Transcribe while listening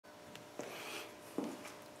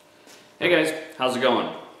Hey guys, how's it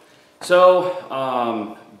going?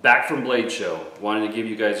 So, back from Blade Show. Wanted to give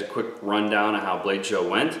you guys a quick rundown of how Blade Show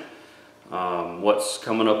went, what's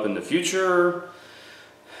coming up in the future.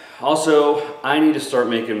 Also, I need to start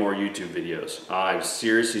making more YouTube videos. I've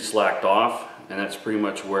seriously slacked off, and that's pretty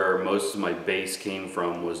much where most of my base came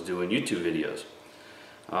from, was doing YouTube videos.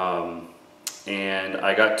 And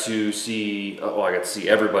I got to see,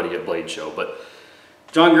 everybody at Blade Show, but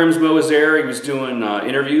John Grimsmo was there. He was doing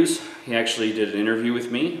interviews. He actually did an interview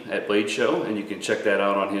with me at Blade Show, and you can check that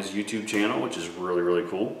out on his YouTube channel, which is really, really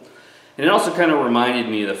cool. And it also kind of reminded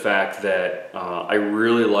me of the fact that I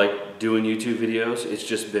really like doing YouTube videos. It's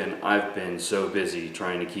just been, I've been so busy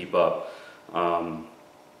trying to keep up.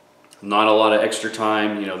 Not a lot of extra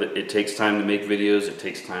time. You know, it takes time to make videos. It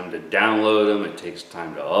takes time to download them. It takes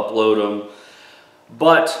time to upload them.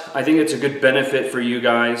 But I think it's a good benefit for you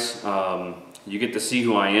guys. You get to see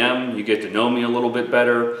who I am, you get to know me a little bit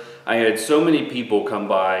better. I had so many people come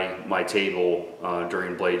by my table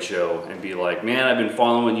during Blade Show and be like, man, I've been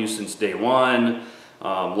following you since day one,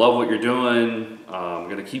 love what you're doing, I'm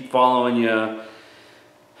gonna keep following you.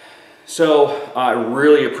 So I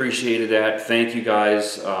really appreciated that. Thank you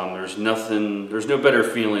guys. There's no better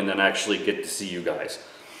feeling than actually get to see you guys.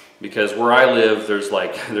 Because where I live, there's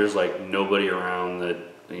like nobody around that,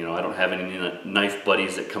 you know, I don't have any knife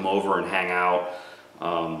buddies that come over and hang out.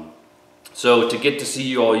 So to get to see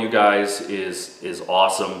you guys is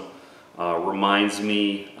awesome. Reminds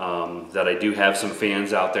me that I do have some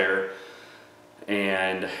fans out there,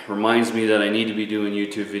 and reminds me that I need to be doing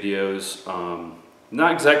YouTube videos.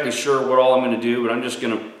 Not exactly sure what all I'm going to do, but I'm just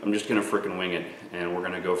gonna freaking wing it, and we're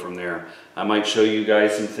gonna go from there. I might show you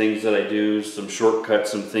guys some things that I do, some shortcuts,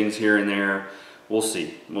 some things here and there. We'll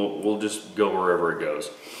see. We'll just go wherever it goes.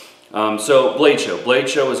 So Blade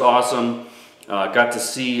Show is awesome. Got to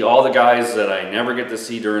see all the guys that I never get to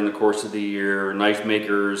see during the course of the year, knife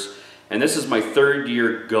makers, and this is my third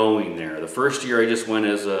year going there. The first year I just went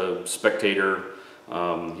as a spectator, you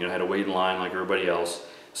know, had to wait in line like everybody else.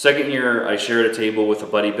 Second year I shared a table with a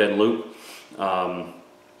buddy, Ben Loop, and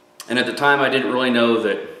at the time I didn't really know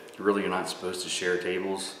that really you're not supposed to share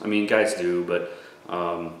tables. I mean, guys do, but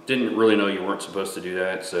didn't really know you weren't supposed to do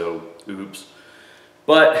that, so oops.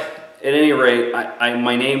 But at any rate,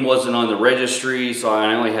 my name wasn't on the registry, so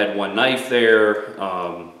I only had one knife there,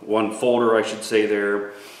 one folder I should say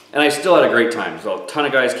there, and I still had a great time. So a ton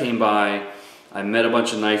of guys came by, I met a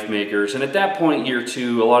bunch of knife makers, and at that point, year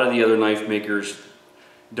two, a lot of the other knife makers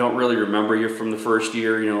don't really remember you from the first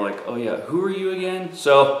year, you know, like, oh yeah, who are you again?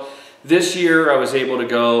 So this year I was able to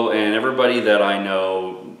go, and everybody that I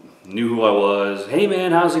know knew who I was. Hey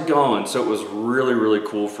man, how's it going? So it was really, really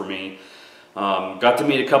cool for me. Got to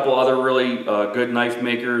meet a couple other really good knife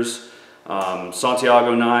makers.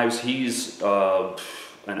 Santiago Knives, he's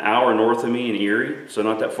an hour north of me in Erie, so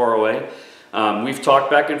not that far away. We've talked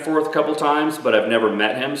back and forth a couple times, but I've never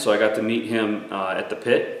met him, so I got to meet him at the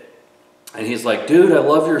pit. And he's like, dude, I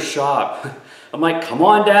love your shop. I'm like, come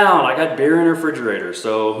on down, I got beer in the refrigerator.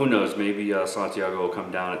 So who knows, maybe Santiago will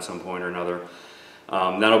come down at some point or another.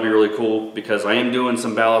 That'll be really cool, because I am doing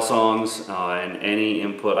some ballad songs, and any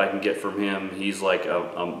input I can get from him. He's like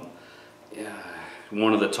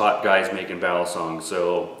one of the top guys making ballad songs,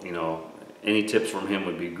 so you know, any tips from him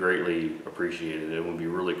would be greatly appreciated. It would be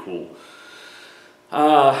really cool.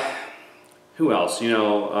 Who else? You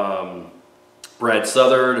know, Brad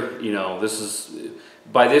Southard. You know,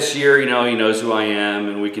 by this year, you know, he knows who I am,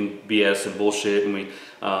 and we can BS and bullshit, and we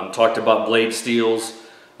talked about blade steels.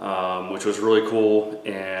 Which was really cool,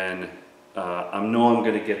 and I know I'm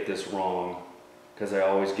going to get this wrong because I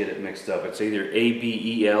always get it mixed up. It's either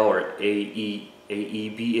A-B-E-L or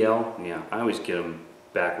A-E-B-L. Yeah, I always get them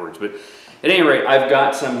backwards. But at any rate, I've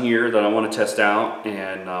got some here that I want to test out,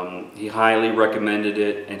 and he highly recommended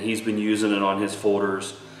it, and he's been using it on his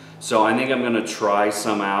folders. So I think I'm going to try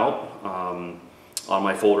some out on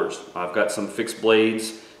my folders. I've got some fixed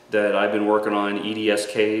blades that I've been working on,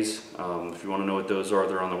 EDSKs. If you want to know what those are,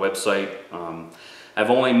 they're on the website. I've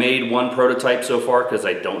only made one prototype so far because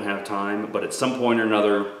I don't have time, but at some point or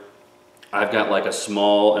another, I've got like a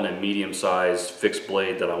small and a medium-sized fixed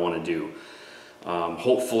blade that I want to do.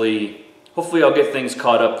 Hopefully I'll get things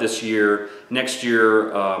caught up this year. Next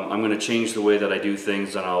year, I'm going to change the way that I do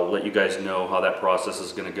things, and I'll let you guys know how that process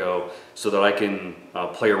is going to go, so that I can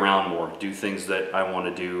play around more, do things that I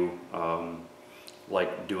want to do,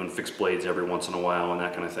 like doing fixed blades every once in a while and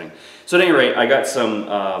that kind of thing. So at any rate, I got some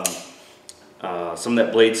of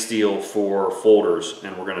that blade steel for folders,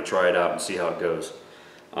 and we're going to try it out and see how it goes.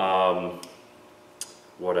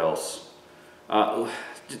 What else?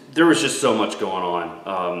 There was just so much going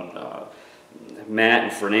on. Matt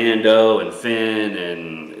and Fernando and Finn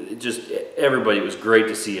and just everybody. It was great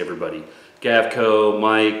to see everybody. Gavco,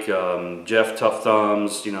 Mike, Jeff Tough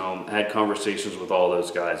Thumbs, you know, had conversations with all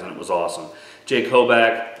those guys, and it was awesome. Jake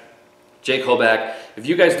Hoback, if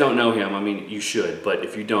you guys don't know him, I mean, you should, but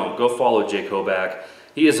if you don't, go follow Jake Hoback.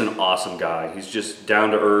 He is an awesome guy. He's just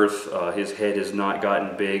down to earth. His head has not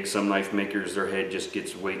gotten big. Some knife makers, their head just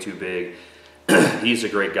gets way too big. He's a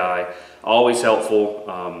great guy, always helpful,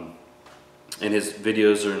 and his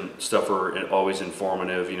videos and stuff are always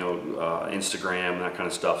informative, you know, Instagram, that kind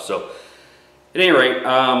of stuff. So, at any rate,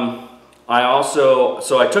 I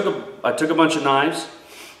took a bunch of knives.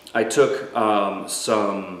 I took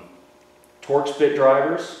some Torx bit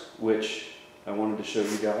drivers, which I wanted to show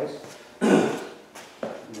you guys.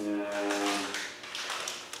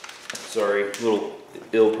 Sorry, a little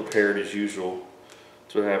ill-prepared as usual.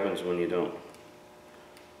 That's what happens when you don't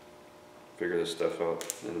figure this stuff out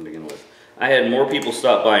to begin with. I had more people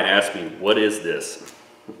stop by and ask me, what is this?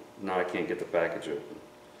 Now I can't get the package open.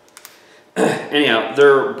 Anyhow,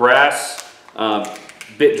 they're brass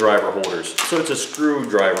bit driver holders. So it's a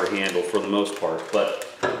screwdriver handle for the most part, but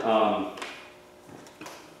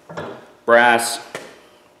brass,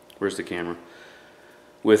 where's the camera?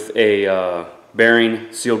 With a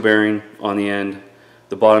bearing, sealed bearing on the end.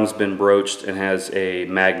 The bottom's been broached and has a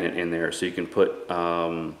magnet in there, so you can put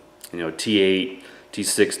you know, T8,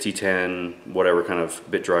 T6, T10, whatever kind of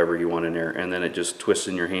bit driver you want in there, and then it just twists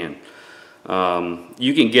in your hand.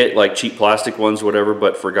 You can get like cheap plastic ones, whatever,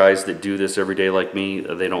 but for guys that do this every day like me,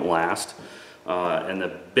 they don't last. And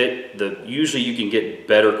usually you can get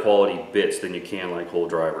better quality bits than you can like hole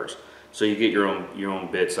drivers. So you get your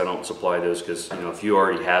own bits. I don't supply those because, you know, if you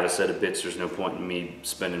already have a set of bits, there's no point in me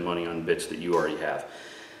spending money on bits that you already have.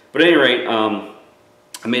 But at any rate,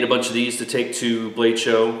 I made a bunch of these to take to Blade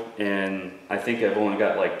Show, and I think I've only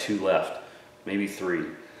got like 2 left, maybe 3.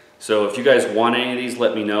 So if you guys want any of these,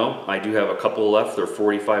 let me know. I do have a couple left. They're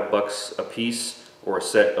 45 bucks a piece, or a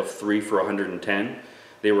set of 3 for 110.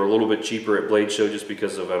 They were a little bit cheaper at Blade Show just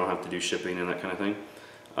because I don't have to do shipping and that kind of thing.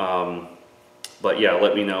 But yeah,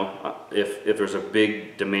 let me know. If there's a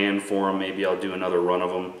big demand for them, maybe I'll do another run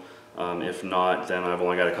of them. If not, then I've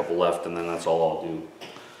only got a couple left, and then that's all I'll do.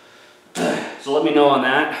 So let me know on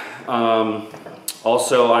that.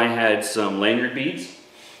 Also, I had some lanyard beads,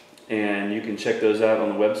 and you can check those out on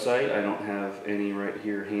the website. I don't have any right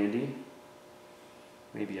here handy.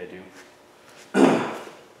 Maybe I do.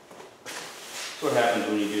 That's what happens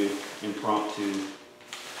when you do impromptu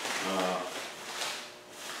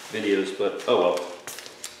videos, but oh well.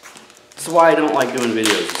 This is why I don't like doing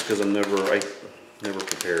videos. It's because I never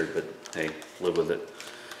prepared, but hey, live with it.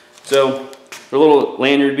 So they're little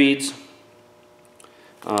lanyard beads.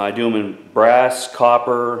 I do them in brass,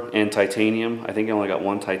 copper, and titanium. I think I only got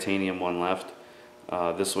one titanium one left.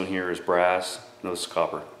 This one here is brass. No, this is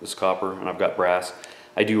copper. This is copper, and I've got brass.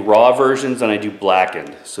 I do raw versions and I do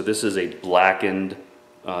blackened. So this is a blackened,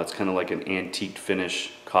 it's kind of like an antique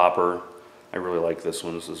finish copper. I really like this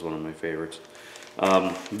one. This is one of my favorites.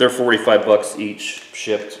 They're 45 bucks each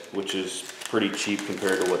shipped, which is pretty cheap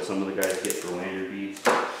compared to what some of the guys get for lanyard beads.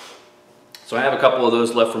 So I have a couple of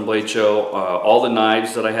those left from Blade Show. All the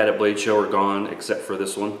knives that I had at Blade Show are gone except for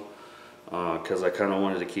this one, because I kind of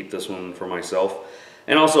wanted to keep this one for myself.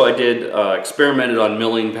 And also I did experimented on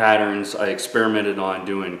milling patterns. I experimented on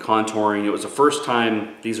doing contouring. It was the first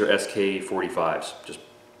time. These are SK45s, just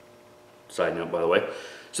side note by the way.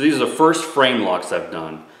 So these are the first frame locks I've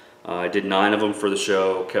done. I did 9 of them for the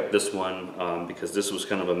show, kept this one because this was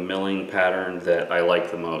kind of a milling pattern that I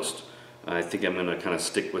like the most. I think I'm going to kind of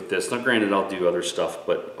stick with this. Now granted, I'll do other stuff,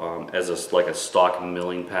 but as like a stock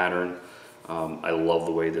milling pattern, I love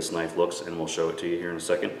the way this knife looks, and we'll show it to you here in a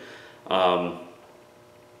second. I'll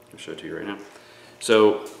show it to you right now.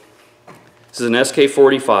 So this is an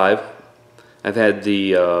SK45. I've had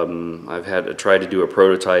tried to do a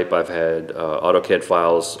prototype. I've had AutoCAD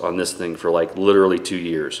files on this thing for like literally 2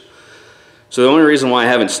 years. So the only reason why I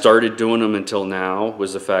haven't started doing them until now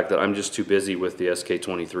was the fact that I'm just too busy with the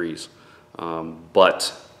SK23s.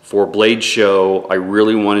 But for Blade Show, I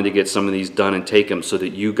really wanted to get some of these done and take them so that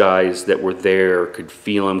you guys that were there could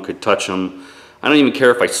feel them, could touch them. I don't even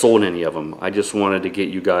care if I sold any of them. I just wanted to get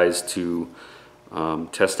you guys to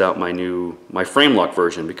test out my frame lock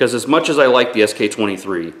version, because as much as I like the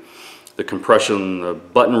SK23, the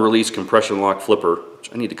button release compression lock flipper,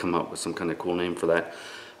 which I need to come up with some kind of cool name for that.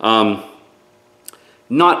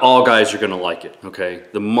 Not all guys are going to like it, okay?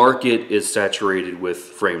 The market is saturated with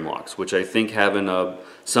frame locks, which I think having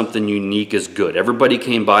something unique is good. Everybody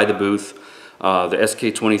came by the booth. The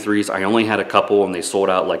SK23s, I only had a couple and they sold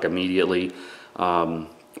out like immediately.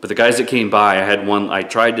 But the guys that came by, I had one, I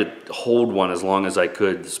tried to hold one as long as I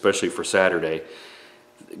could, especially for Saturday.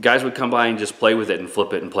 Guys would come by and just play with it and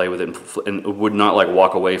flip it and play with it and would not like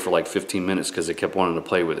walk away for like 15 minutes because they kept wanting to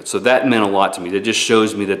play with it. So that meant a lot to me. That just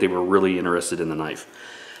shows me that they were really interested in the knife.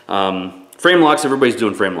 Frame locks, everybody's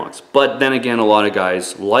doing frame locks. But then again, a lot of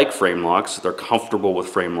guys like frame locks. They're comfortable with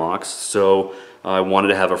frame locks. So I wanted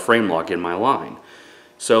to have a frame lock in my line.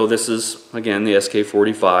 So this is, again, the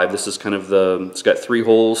SK45. This is kind of it's got three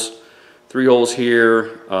holes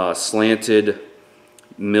here, slanted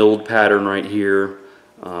milled pattern right here.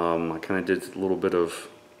 I kind of did a little bit of,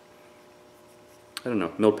 I don't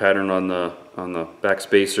know, milled pattern on the back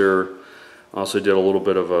spacer. Also did a little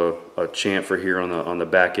bit of a chamfer here on the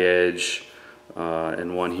back edge,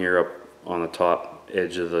 and one here up on the top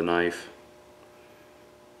edge of the knife.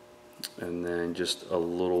 And then just a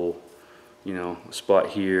little, you know, spot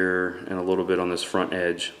here and a little bit on this front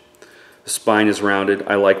edge. The spine is rounded.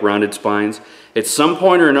 I like rounded spines. At some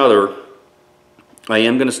point or another, I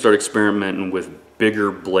am going to start experimenting with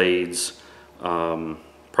bigger blades,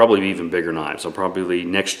 probably even bigger knives. I'll probably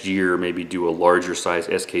next year maybe do a larger size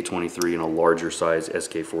SK23 and a larger size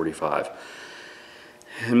SK45.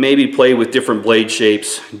 And maybe play with different blade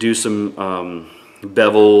shapes, do some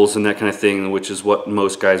bevels and that kind of thing, which is what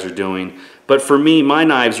most guys are doing. But for me, my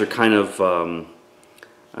knives are kind of,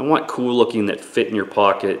 I want cool looking, that fit in your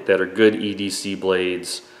pocket, that are good EDC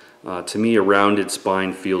blades. To me, a rounded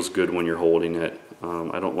spine feels good when you're holding it.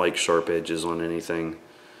 I don't like sharp edges on anything.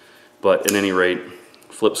 But at any rate,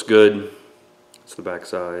 flips good. That's the back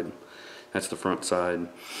side. That's the front side.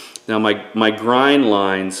 Now my grind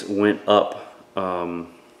lines went up, not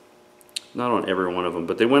on every one of them,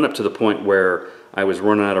 but they went up to the point where I was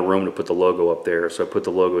running out of room to put the logo up there, so I put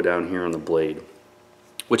the logo down here on the blade,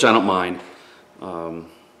 which I don't mind. I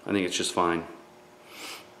think it's just fine.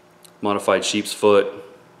 Modified sheep's foot,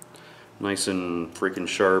 nice and freaking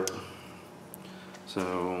sharp.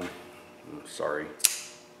 So, sorry.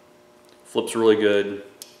 Flips really good.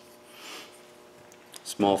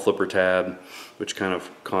 Small flipper tab, which kind of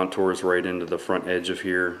contours right into the front edge of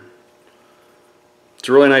here. It's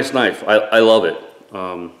a really nice knife. I love it.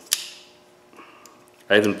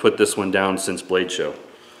 I haven't put this one down since Blade Show.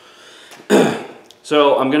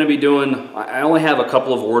 So I'm going to be doing, I only have a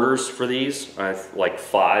couple of orders for these. I have like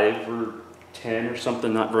 5 or 10 or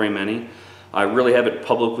something, not very many. I really haven't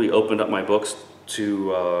publicly opened up my books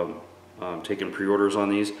to taking pre-orders on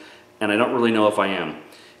these, and I don't really know if I am.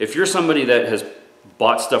 If you're somebody that has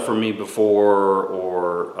bought stuff from me before,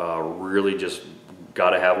 or really just got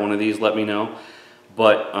to have one of these, let me know.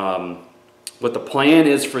 But what the plan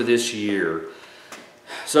is for this year,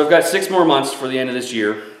 so I've got 6 more months for the end of this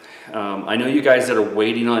year. I know you guys that are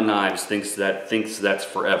waiting on knives thinks that's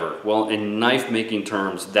forever. Well, in knife making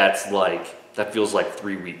terms, that feels like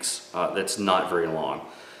 3 weeks. That's not very long.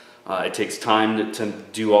 It takes time to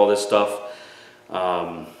do all this stuff.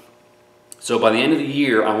 So by the end of the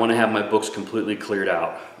year, I want to have my books completely cleared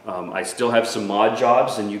out. I still have some mod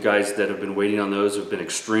jobs, and you guys that have been waiting on those have been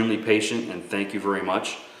extremely patient, and thank you very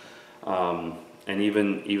much. And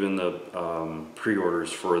even the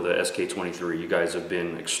pre-orders for the SK23, you guys have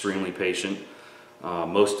been extremely patient,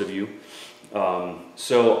 most of you.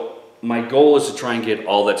 So my goal is to try and get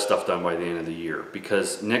all that stuff done by the end of the year,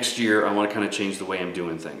 because next year I want to kind of change the way I'm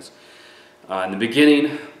doing things. In the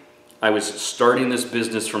beginning, I was starting this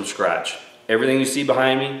business from scratch. Everything you see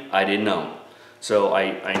behind me, I didn't know. So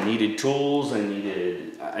I needed tools, I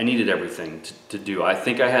needed everything to do. I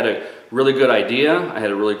think I had a really good idea. I had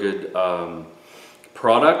a really good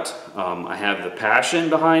product. I have the passion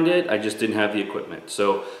behind it. I just didn't have the equipment.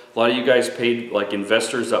 So a lot of you guys paid like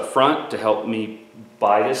investors up front to help me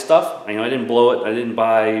buy this stuff. I know I didn't blow it. I didn't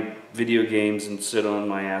buy video games and sit on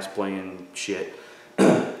my ass playing shit.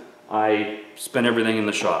 I spent everything in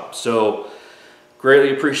the shop. So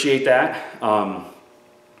greatly appreciate that.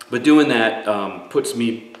 But doing that puts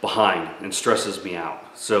me behind and stresses me out.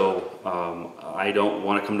 So I don't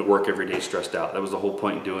want to come to work every day stressed out. That was the whole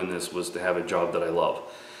point in doing this, was to have a job that I love.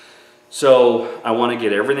 So I want to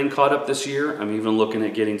get everything caught up this year. I'm even looking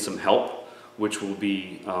at getting some help, which will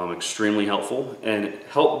be extremely helpful, and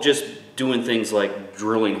help just doing things like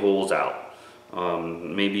drilling holes out,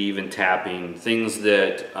 maybe even tapping, things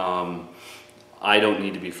that I don't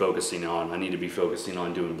need to be focusing on. I need to be focusing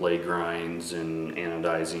on doing blade grinds and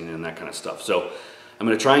anodizing and that kind of stuff. So I'm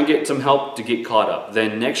going to try and get some help to get caught up.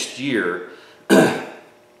 Then next year,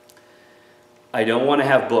 I don't want to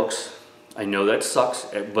have books. I know that sucks,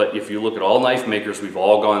 but if you look at all knife makers, we've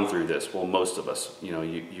all gone through this. Well, most of us. You know,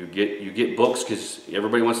 you get books because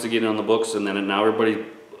everybody wants to get in on the books, and then now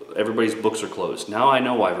everybody's books are closed. Now I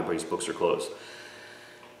know why everybody's books are closed.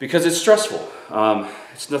 because it's stressful.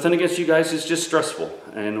 It's nothing against you guys, it's just stressful.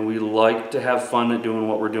 And we like to have fun at doing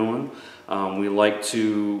what we're doing. We like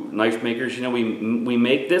to, knife makers, you know, we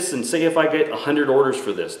make this, and say if I get 100 orders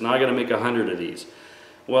for this, now I gotta make 100 of these.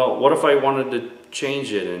 Well, what if I wanted to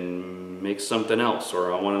change it and make something else,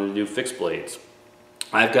 or I wanted to do fixed blades?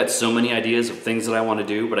 I've got so many ideas of things that I want to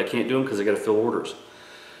do, but I can't do them because I got to fill orders.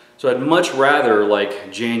 So I'd much rather,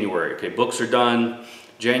 like, January. Okay, books are done.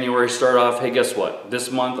 January, start off, hey, guess what?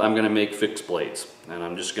 This month I'm going to make fixed blades. And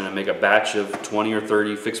I'm just going to make a batch of 20 or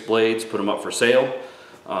 30 fixed blades, put them up for sale,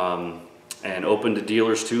 and open to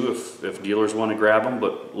dealers too if dealers want to grab them,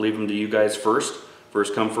 but leave them to you guys first.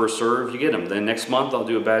 First come, first serve, you get them. Then next month I'll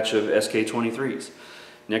do a batch of SK23s.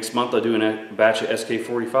 Next month I'll do a batch of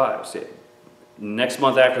SK45s. Next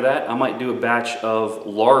month after that, I might do a batch of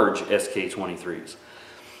large SK23s.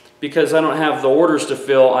 Because I don't have the orders to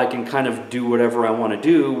fill, I can kind of do whatever I want to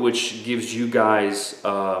do, which gives you guys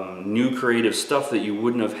new creative stuff that you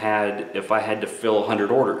wouldn't have had if I had to fill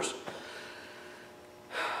 100 orders.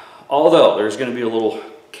 Although, there's going to be a little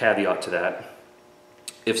caveat to that.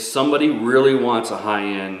 If somebody really wants a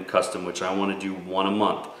high-end custom, which I want to do one a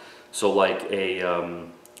month, so like a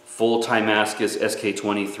full Timascus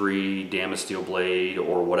SK23 Damasteel blade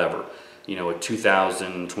or whatever, you know, a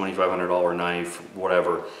 $2,000, $2,500 knife,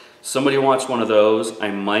 whatever. Somebody wants one of those,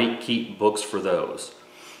 I might keep books for those.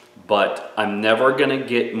 But I'm never going to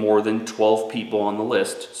get more than 12 people on the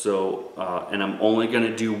list, so and I'm only going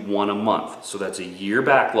to do one a month. So that's a year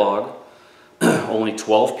backlog, only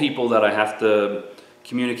 12 people that I have to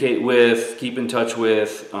communicate with, keep in touch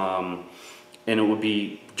with, and it would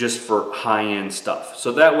be just for high-end stuff.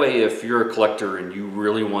 So that way, if you're a collector and you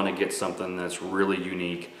really want to get something that's really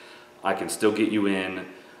unique, I can still get you in,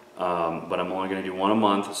 but I'm only going to do one a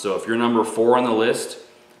month. So if you're number 4 on the list,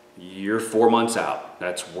 you're 4 months out.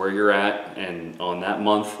 That's where you're at, and on that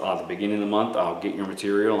month, at the beginning of the month, I'll get your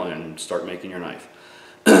material and start making your knife.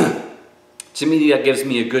 To me, that gives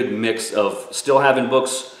me a good mix of still having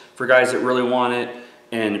books for guys that really want it,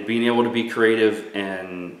 and being able to be creative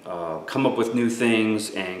and come up with new things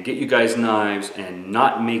and get you guys knives and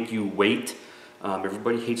not make you wait.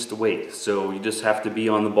 Everybody hates to wait, so you just have to be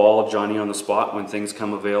on the ball, Johnny on the spot when things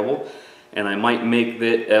come available. And I might make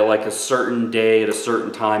it at like a certain day at a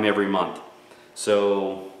certain time every month.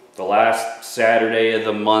 So the last Saturday of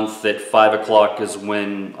the month at 5 o'clock is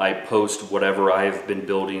when I post whatever I've been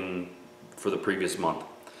building for the previous month.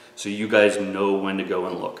 So you guys know when to go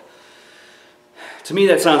and look. To me,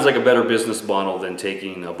 that sounds like a better business model than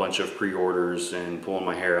taking a bunch of pre-orders and pulling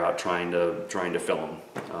my hair out trying to fill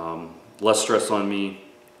them. Less stress on me,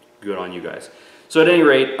 good on you guys. So at any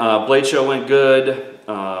rate, Blade Show went good.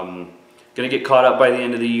 Gonna get caught up by the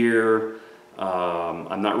end of the year.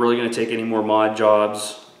 I'm not really gonna take any more mod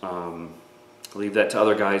jobs. Leave that to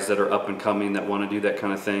other guys that are up and coming that want to do that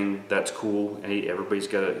kind of thing. That's cool. Hey, everybody's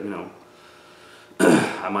got to, you know,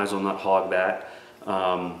 I might as well not hog that.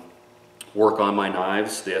 Work on my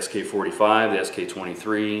knives, the SK45, the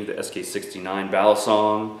SK23, the SK69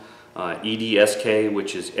 Balisong, EDSK,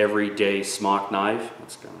 which is everyday Smock knife.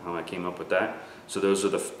 That's kind of how I came up with that. So those are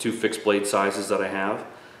the 2 fixed blade sizes that I have.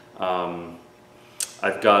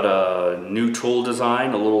 I've got a new tool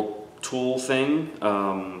design, a little tool thing.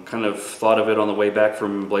 Kind of thought of it on the way back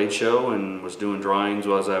from Blade Show and was doing drawings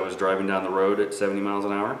as I was driving down the road at 70 miles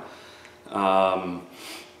an hour.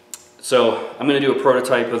 So I'm going to do a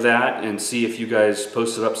prototype of that and see if you guys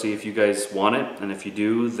post it up, see if you guys want it. And if you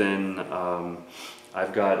do, then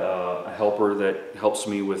I've got a helper that helps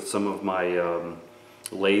me with some of my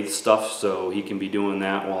lathe stuff, so he can be doing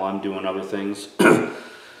that while I'm doing other things.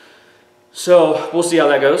 So we'll see how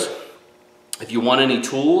that goes. If you want any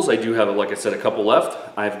tools, I do have, like I said, a couple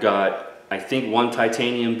left. I've got, I think, 1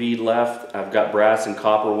 titanium bead left. I've got brass and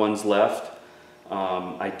copper ones left.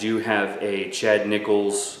 I do have a Chad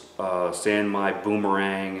Nichols San Mai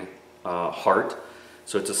Boomerang heart.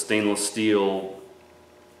 So it's a stainless steel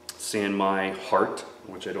San Mai heart,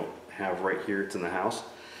 which I don't have right here. It's in the house.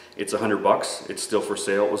 It's $100. It's still for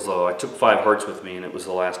sale. It was I took 5 hearts with me, and it was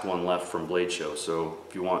the last one left from Blade Show. So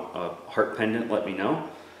if you want a heart pendant, let me know.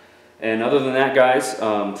 And other than that, guys,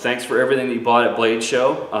 thanks for everything that you bought at Blade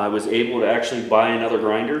Show. I was able to actually buy another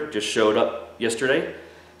grinder. Just showed up yesterday.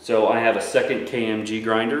 So I have a second KMG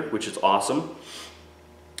grinder, which is awesome.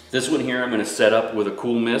 This one here I'm going to set up with a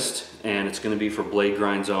cool mist, and it's going to be for blade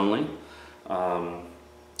grinds only.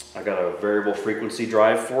 I got a variable frequency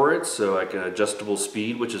drive for it, so I can adjustable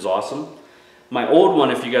speed, which is awesome. My old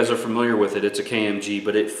one, if you guys are familiar with it, it's a KMG,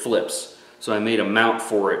 but it flips. So I made a mount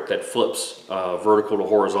for it that flips vertical to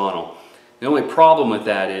horizontal. The only problem with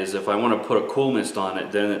that is if I want to put a cool mist on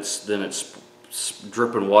it, then it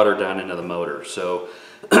dripping water down into the motor. So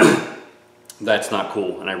that's not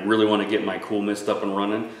cool, and I really want to get my cool mist up and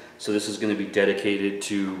running. So this is going to be dedicated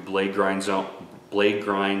to blade grinds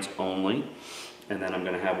only, and then I'm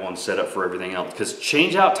going to have one set up for everything else, because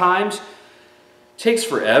change out times takes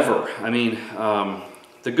forever. I mean,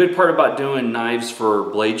 the good part about doing knives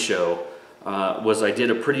for Blade Show was I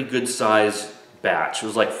did a pretty good size batch. It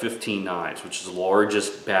was like 15 knives, which is the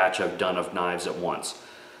largest batch I've done of knives at once.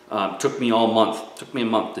 Took me a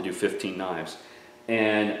month to do 15 knives.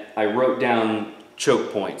 And I wrote down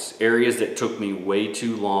choke points, areas that took me way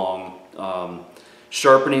too long.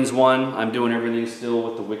 Sharpening's one. I'm doing everything still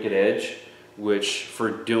with the Wicked Edge, which for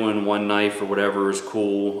doing one knife or whatever is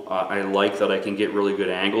cool. I like that I can get really good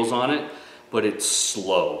angles on it, but it's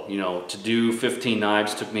slow. You know, to do 15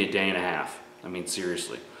 knives took me a day and a half. I mean,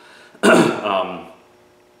 seriously.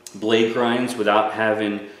 Blade grinds without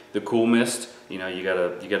having the cool mist, you know, you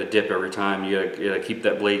gotta dip every time. You gotta keep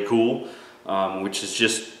that blade cool, which is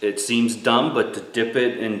just, it seems dumb, but to dip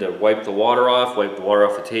it and to wipe the water off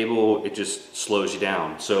the table, it just slows you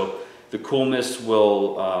down. So the cool mist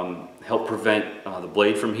will help prevent the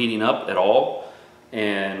blade from heating up at all,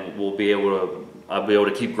 and I'll be able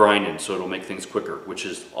to keep grinding, so it'll make things quicker, which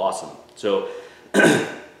is awesome. So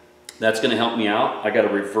that's going to help me out. I got a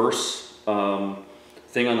reverse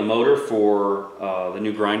thing on the motor for the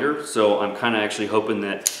new grinder, so I'm kind of actually hoping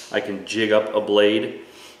that I can jig up a blade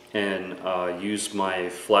and use my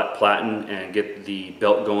flat platen and get the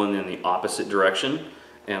belt going in the opposite direction,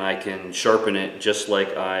 and I can sharpen it just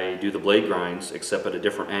like I do the blade grinds, except at a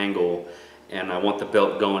different angle, and I want the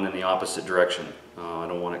belt going in the opposite direction. I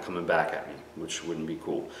don't want it coming back at me, which wouldn't be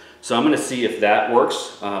cool. So I'm going to see if that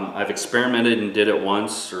works. I've experimented and did it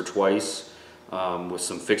once or twice with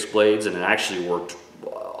some fixed blades, and it actually worked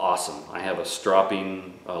awesome. I have a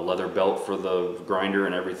stropping leather belt for the grinder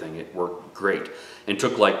and everything. It worked great and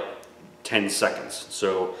took like 10 seconds.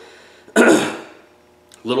 So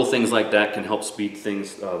little things like that can help speed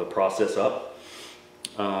things, the process up.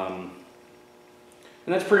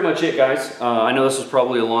 And that's pretty much it, guys. I know this was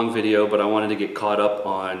probably a long video, but I wanted to get caught up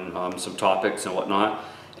on some topics and whatnot.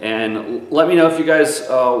 And let me know if you guys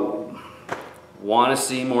want to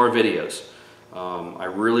see more videos. I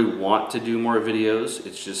really want to do more videos.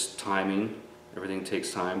 It's just timing. Everything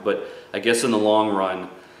takes time. But I guess in the long run,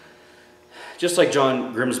 just like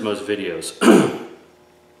John Grimsmo's videos,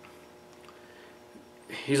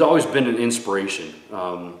 he's always been an inspiration.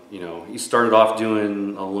 You know, he started off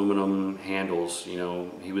doing aluminum handles. You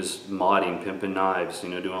know, he was modding, pimping knives, you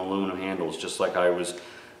know, doing aluminum handles, just like I was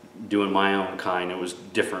doing my own kind. It was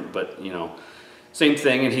different, but, you know, same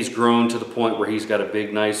thing. And he's grown to the point where he's got a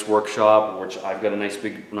big, nice workshop, which I've got a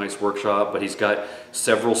nice workshop, but he's got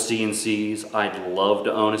several CNCs. I'd love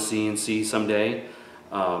to own a CNC someday.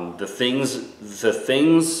 The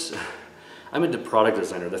things, I'm into product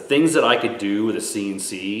designer. The things that I could do with a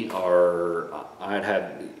CNC are,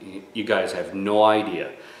 you guys have no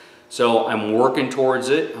idea. So I'm working towards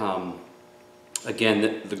it.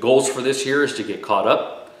 Again, the goals for this year is to get caught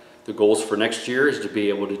up. The goals for next year is to be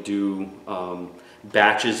able to do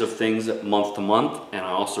batches of things month to month, and I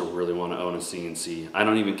also really want to own a CNC. I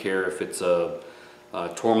don't even care if it's a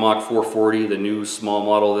Tormach 440, the new small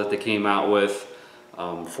model that they came out with.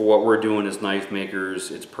 For what we're doing as knife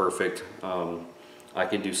makers, it's perfect. I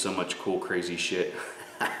can do so much cool, crazy shit.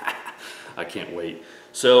 I can't wait.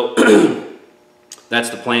 So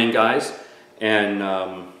that's the plan, guys. And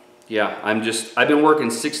yeah, I've been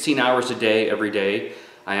working 16 hours a day every day.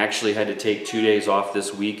 I actually had to take 2 days off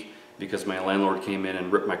this week because my landlord came in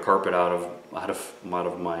and ripped my carpet out of my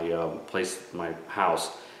my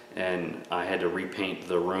house, and I had to repaint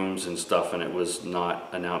the rooms and stuff, and it was not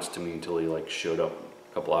announced to me until he like showed up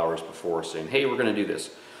a couple hours before saying, hey, we're gonna do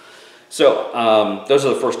this. So those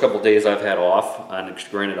are the first couple days I've had off, and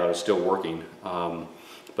granted I was still working,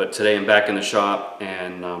 but today I'm back in the shop,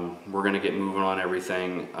 and we're gonna get moving on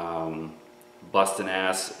everything, busting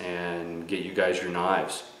ass and get you guys your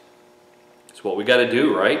knives. It's what we got to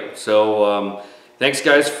do, right? So thanks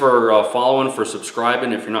guys for following, for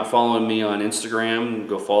subscribing. If you're not following me on Instagram,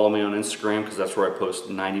 go follow me on Instagram, because that's where I post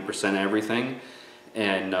 90% of everything.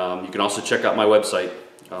 And you can also check out my website,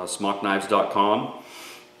 smockknives.com.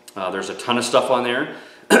 There's a ton of stuff on there.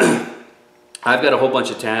 I've got a whole bunch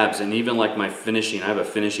of tabs, and even like my finishing, I have a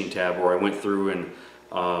finishing tab where I went through and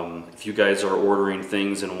if you guys are ordering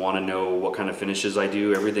things and want to know what kind of finishes I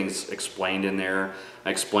do, everything's explained in there. I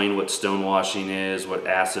explain what stone washing is, what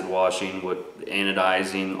acid washing, what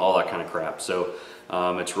anodizing, all that kind of crap. So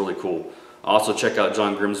it's really cool. Also check out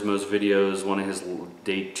John Grimsmo's videos, one of his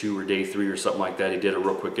day 2 or day 3 or something like that. He did a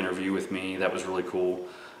real quick interview with me. That was really cool.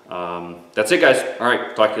 That's it, guys. All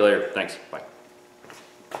right, talk to you later. Thanks. Bye.